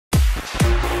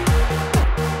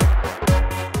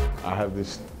I have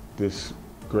this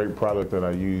great product that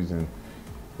I use, and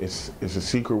it's a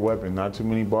secret weapon. Not too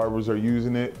many barbers are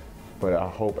using it, but I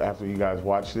hope after you guys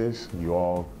watch this, you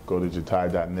all go to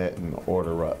jatai.net and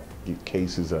order up, get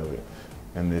cases of it.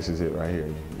 And this is it right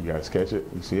here. You guys catch it?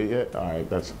 You see it yet? All right,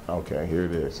 that's okay. Here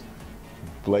it is.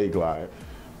 Blade Glide.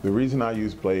 The reason I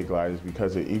use Blade Glide is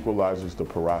because it equalizes the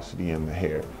porosity in the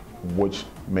hair, which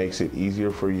makes it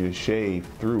easier for you to shave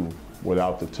through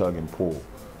without the tug and pull.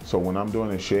 So when I'm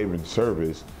doing a shaving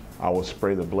service, I will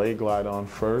spray the Blade Glide on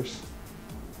first,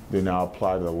 then I'll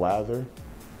apply the lather,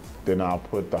 then I'll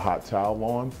put the hot towel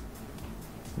on,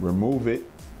 remove it,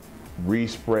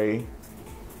 respray,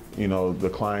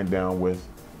 the client down with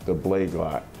the Blade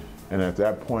Glide. And at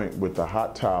that point, with the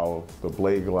hot towel, the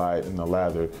Blade Glide, and the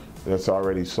lather, that's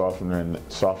already softening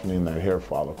that hair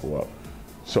follicle up.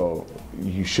 So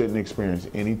you shouldn't experience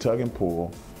any tug and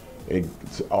pull.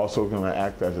 It's also going to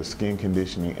act as a skin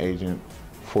conditioning agent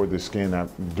for the skin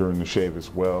during the shave as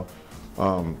well.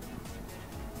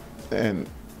 And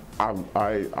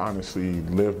I honestly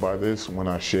live by this when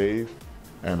I shave,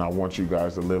 and I want you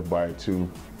guys to live by it too.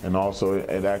 And also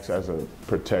it acts as a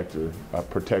protector, a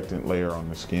protectant layer on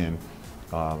the skin.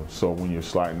 So when you're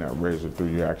sliding that razor through,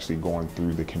 you're actually going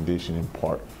through the conditioning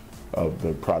part of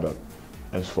the product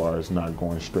as far as not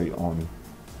going straight on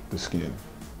the skin.